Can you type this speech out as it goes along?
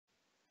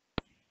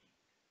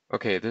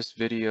Okay, this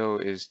video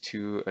is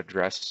to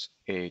address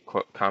a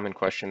common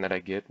question that I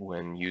get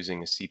when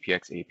using a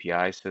CPX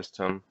API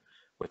system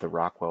with a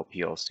Rockwell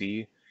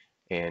PLC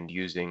and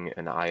using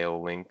an IO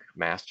link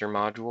master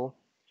module.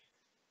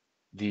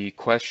 The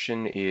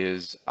question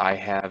is, I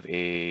have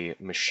a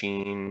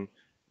machine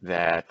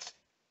that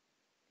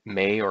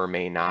may or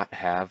may not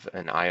have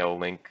an IO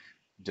link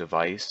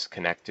device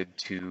connected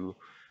to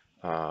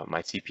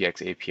my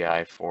CPX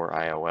API for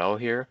IOL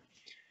here.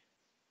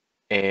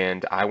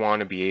 And I want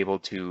to be able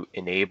to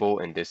enable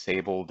and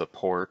disable the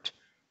port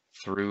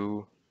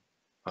through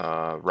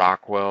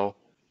Rockwell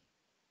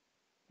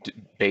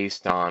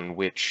based on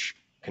which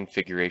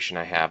configuration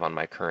I have on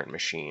my current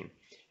machine.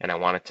 And I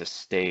want it to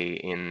stay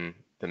in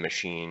the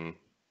machine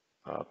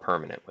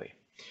permanently.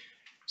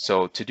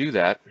 So to do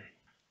that,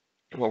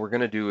 what we're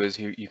going to do is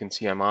here you can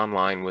see I'm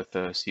online with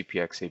the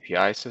CPX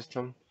API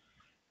system.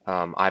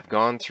 I've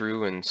gone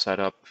through and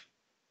set up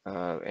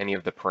any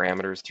of the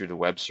parameters through the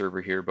web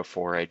server here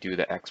before I do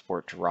the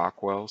export to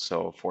Rockwell.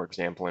 So for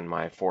example, in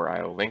my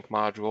 4IO link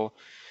module,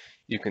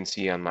 you can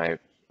see on my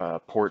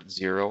port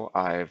 0,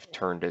 I've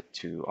turned it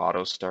to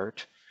auto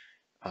start.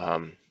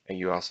 And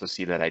you also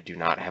see that I do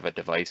not have a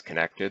device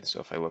connected. So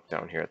if I look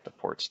down here at the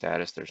port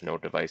status, there's no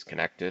device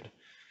connected.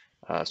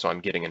 So I'm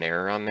getting an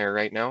error on there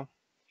right now.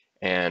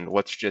 And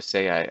let's just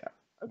say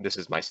this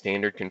is my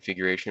standard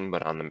configuration,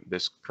 but on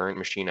this current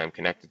machine I'm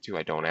connected to,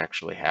 I don't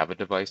actually have a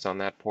device on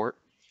that port.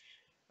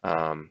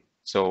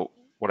 So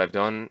what I've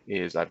done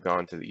is I've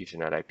gone to the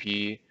Ethernet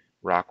IP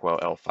Rockwell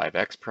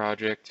L5X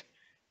project,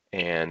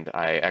 and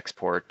I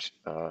export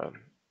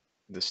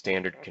the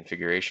standard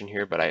configuration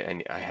here, but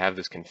I have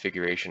this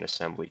configuration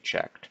assembly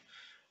checked.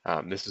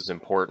 This is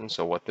important.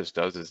 So what this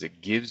does is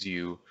it gives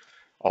you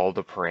all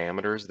the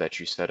parameters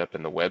that you set up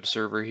in the web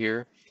server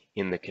here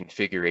in the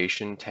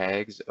configuration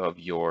tags of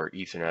your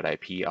Ethernet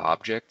IP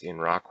object in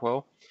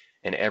Rockwell.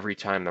 And every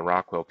time the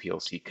Rockwell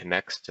PLC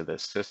connects to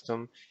this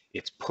system,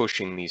 it's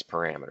pushing these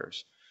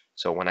parameters.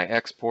 So when I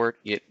export,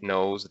 it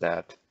knows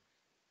that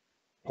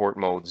port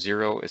mode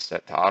 0 is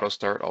set to auto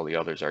start, all the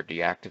others are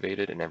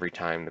deactivated, and every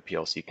time the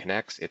PLC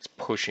connects, it's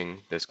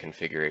pushing this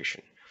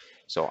configuration.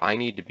 So I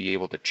need to be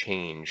able to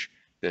change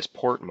this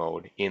port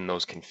mode in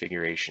those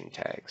configuration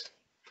tags.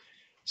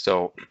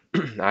 So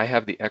I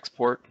have the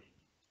export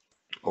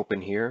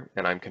open here,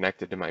 and I'm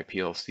connected to my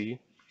PLC.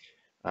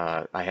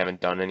 I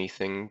haven't done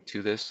anything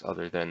to this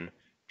other than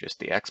just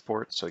the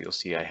export. So you'll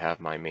see I have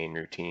my main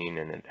routine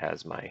and it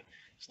has my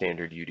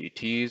standard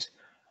UDTs.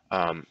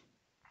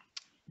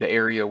 The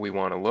area we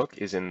want to look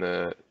is in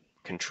the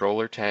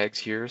controller tags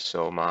here.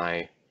 So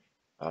my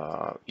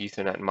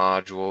Ethernet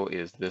module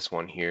is this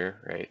one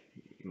here, right?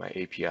 My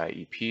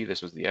API EP,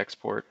 this was the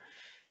export.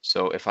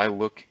 So if I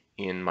look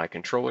in my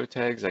controller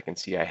tags, I can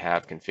see I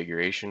have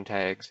configuration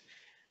tags.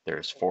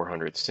 There's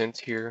 400 synths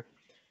here.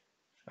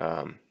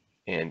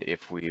 And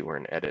if we were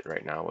in edit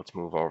right now, let's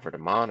move over to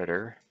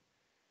monitor.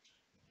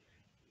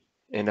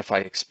 And if I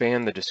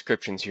expand the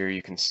descriptions here,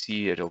 you can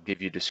see it'll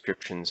give you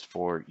descriptions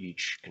for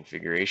each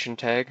configuration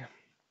tag.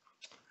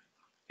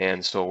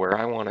 And so where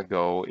I want to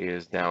go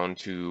is down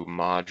to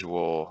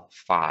module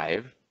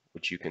 5,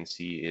 which you can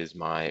see is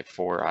my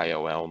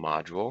 4IOL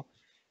module.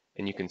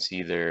 And you can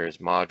see there's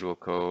module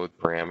code,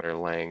 parameter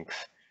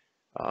length,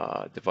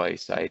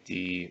 device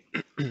ID,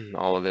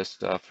 all of this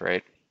stuff,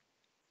 right?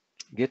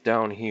 Get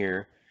down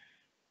here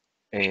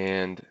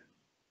and,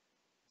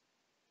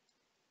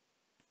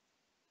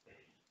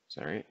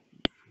 sorry,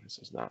 this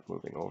is not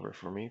moving over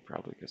for me,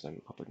 probably because I'm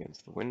up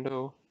against the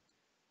window.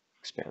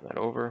 Expand that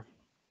over.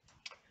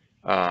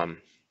 So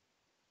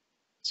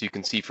you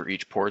can see for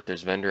each port,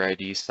 there's vendor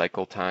ID,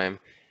 cycle time,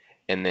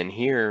 and then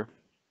here,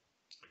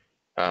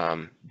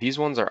 these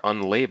ones are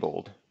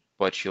unlabeled,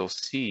 but you'll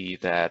see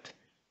that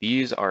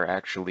these are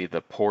actually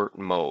the port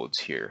modes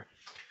here.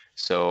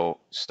 So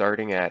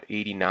starting at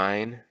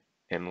 89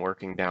 and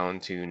working down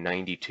to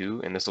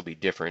 92, and this will be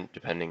different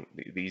depending,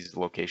 these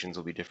locations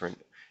will be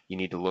different. You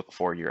need to look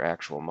for your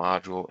actual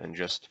module and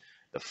just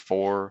the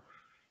 4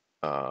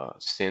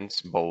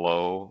 synths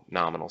below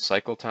nominal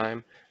cycle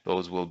time.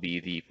 Those will be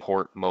the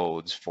port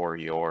modes for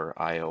your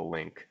IO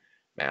link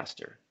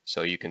master.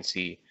 So you can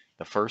see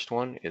the first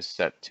one is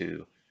set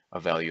to a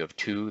value of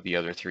 2, the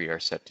other 3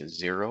 are set to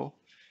 0.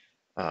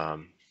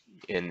 And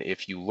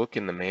if you look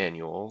in the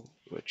manual,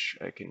 which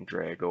I can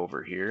drag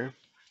over here,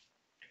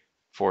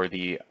 for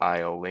the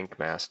IO link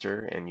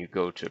master, and you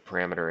go to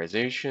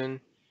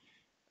parameterization,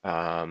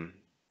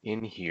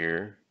 in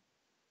here,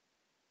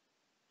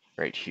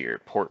 right here,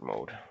 port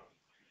mode.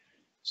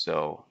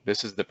 So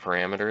this is the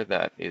parameter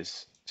that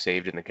is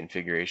saved in the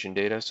configuration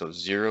data. So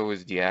 0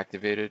 is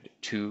deactivated,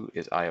 2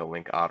 is IO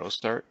link auto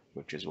start,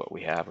 which is what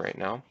we have right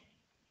now.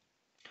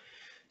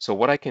 So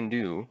what I can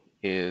do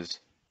is,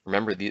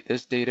 remember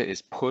this data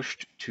is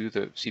pushed to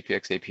the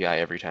CPX API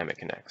every time it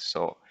connects.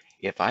 So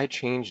if I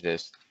change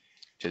this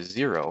to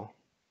 0,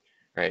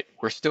 right,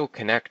 we're still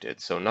connected,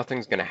 so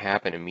nothing's going to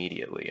happen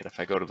immediately. And if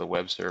I go to the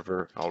web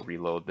server, I'll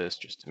reload this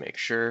just to make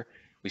sure.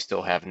 We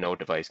still have no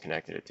device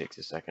connected. It takes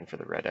a second for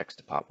the red X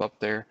to pop up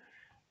there.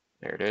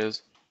 There it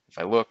is. if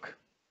I look,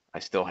 I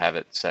still have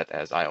it set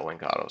as IO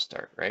Link Auto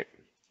Start, right?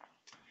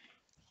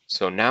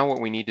 So now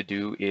what we need to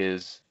do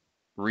is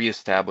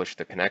reestablish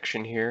the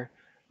connection here.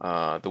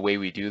 The way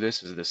we do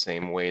this is the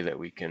same way that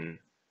we can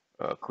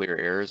clear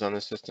errors on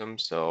the system.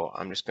 So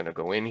I'm just going to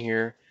go in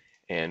here,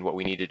 and what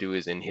we need to do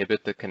is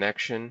inhibit the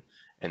connection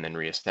and then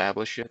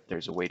reestablish it.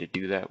 There's a way to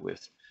do that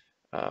with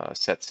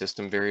set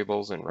system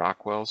variables in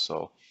Rockwell.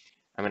 So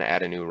I'm going to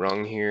add a new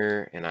rung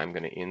here, and I'm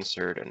going to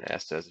insert an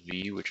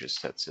SSV, which is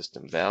set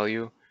system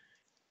value.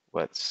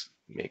 Let's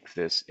make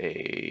this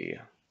a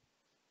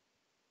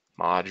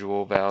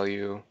module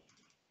value,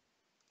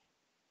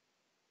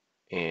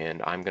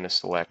 and I'm going to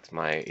select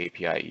my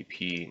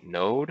API-EP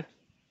node.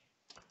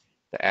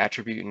 The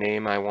attribute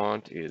name I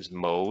want is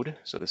mode,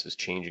 so this is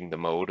changing the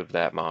mode of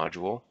that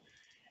module.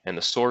 And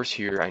the source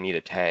here I need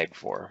a tag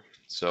for,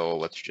 so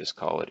let's just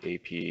call it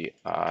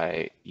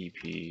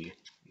API-EP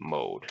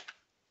mode.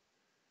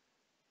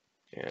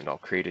 And I'll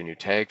create a new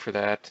tag for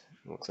that.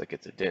 It looks like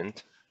it's a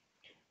dint,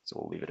 so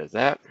we'll leave it as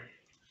that.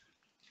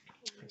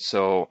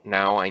 So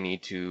now I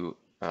need to,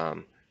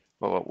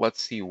 well,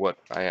 let's see what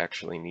I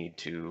actually need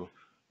to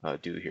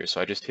do here.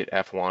 So I just hit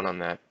F1 on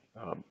that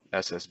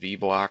SSV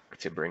block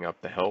to bring up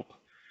the help.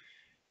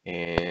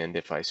 And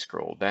if I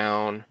scroll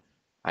down,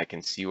 I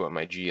can see what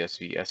my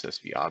GSV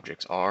SSV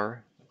objects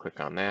are. Click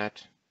on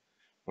that.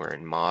 We're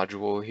in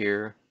module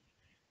here,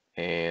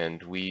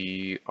 and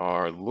we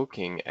are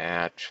looking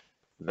at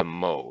the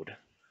mode.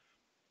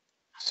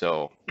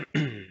 So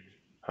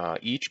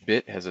each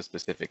bit has a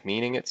specific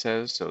meaning, it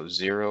says. So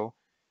 0,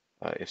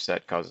 if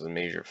set causes a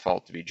major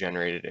fault to be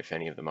generated, if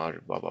any of the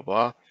module, blah, blah,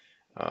 blah.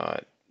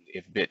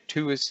 If bit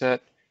 2 is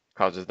set,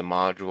 causes the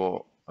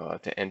module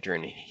to enter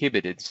an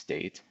inhibited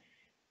state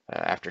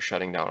after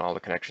shutting down all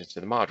the connections to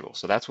the module.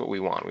 So that's what we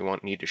want. We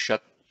need to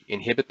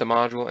inhibit the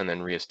module and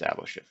then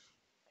reestablish it.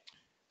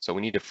 So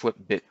we need to flip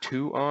bit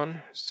 2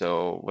 on.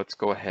 So let's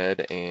go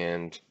ahead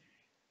and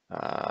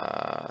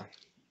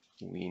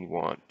we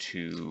want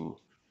to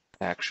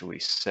actually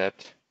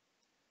set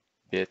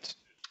bit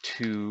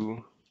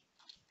 2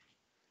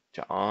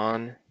 to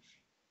on,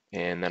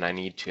 and then I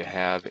need to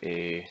have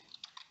a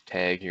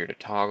tag here to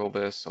toggle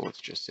this. So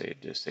let's just say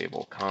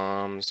disable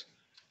comms,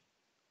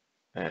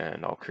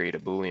 and I'll create a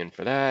Boolean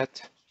for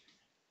that.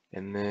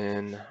 And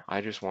then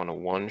I just want to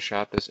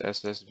one-shot this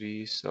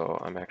SSV,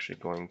 so I'm actually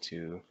going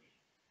to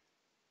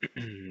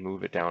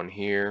move it down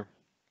here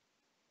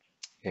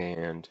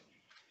and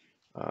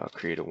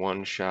create a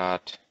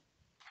one-shot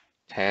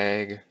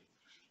tag.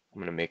 I'm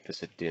going to make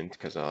this a dint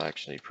because I'll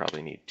actually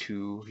probably need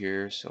 2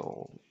 here,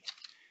 so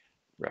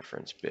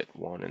reference bit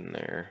 1 in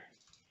there,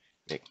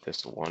 make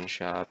this a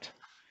one-shot.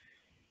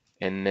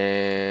 And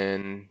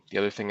then the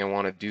other thing I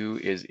want to do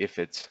is if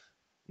it's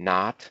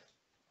not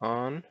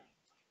on,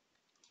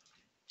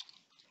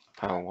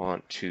 I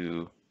want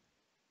to,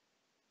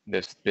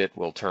 this bit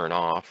will turn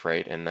off,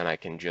 right? And then I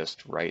can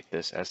just write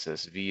this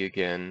SSV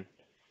again.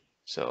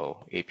 So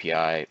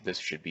API, this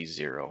should be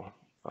 0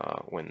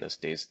 when this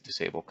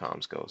disable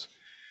comms goes.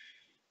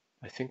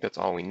 I think that's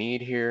all we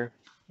need here.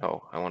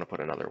 Oh, I want to put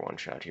another one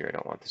shot here. I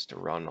don't want this to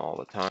run all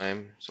the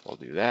time. So I'll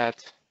do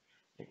that.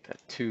 Make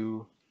that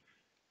 2.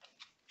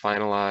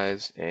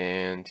 Finalize,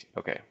 and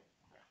okay.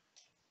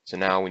 So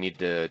now we need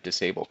to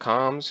disable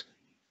comms.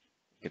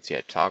 You can see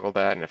I toggle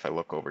that, and if I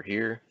look over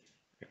here,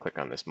 I click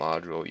on this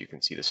module, you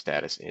can see the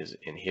status is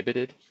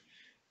inhibited.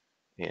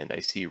 And I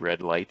see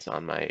red lights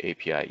on my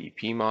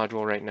API-EP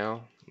module right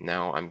now.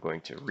 Now I'm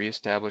going to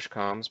reestablish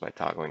comms by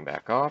toggling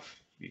back off.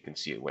 You can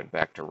see it went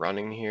back to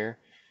running here.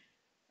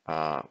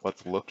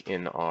 Let's look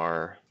in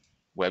our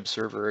web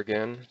server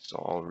again.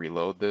 So I'll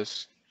reload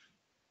this.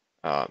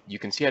 You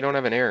can see I don't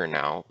have an error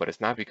now, but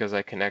it's not because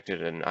I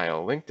connected an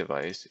IO Link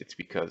device. It's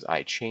because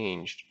I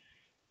changed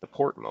the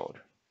port mode.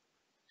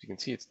 So you can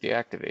see it's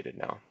deactivated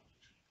now.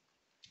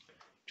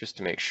 Just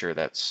to make sure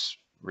that's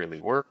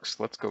really works,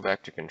 let's go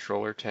back to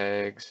controller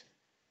tags,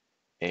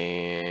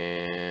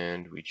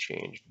 and we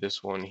changed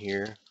this one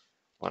here.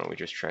 Why don't we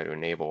just try to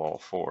enable all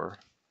 4?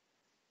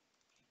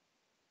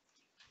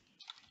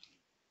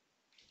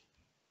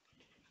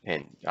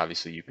 And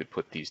obviously you could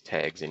put these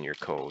tags in your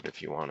code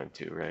if you wanted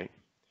to, right?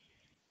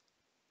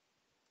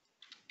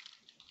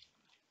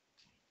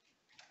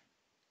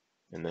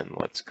 And then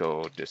let's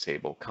go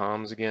disable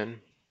comms again.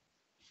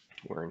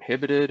 We're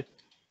inhibited.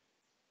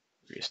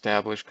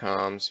 Reestablish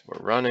comms.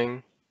 We're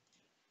running.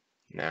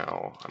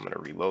 Now I'm going to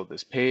reload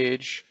this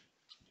page.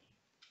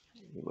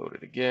 Reload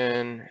it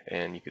again,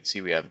 and you can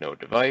see we have no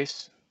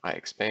device. I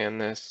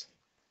expand this,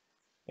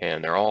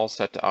 and they're all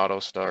set to auto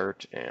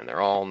start, and they're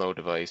all no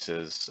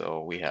devices,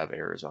 so we have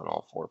errors on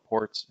all 4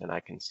 ports, and I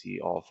can see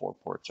all 4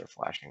 ports are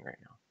flashing right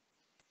now.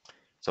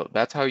 So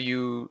that's how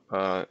you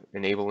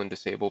enable and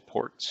disable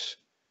ports,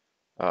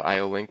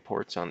 IO Link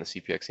ports on the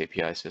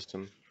CPX-AP-I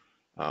system.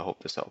 I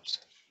hope this helps.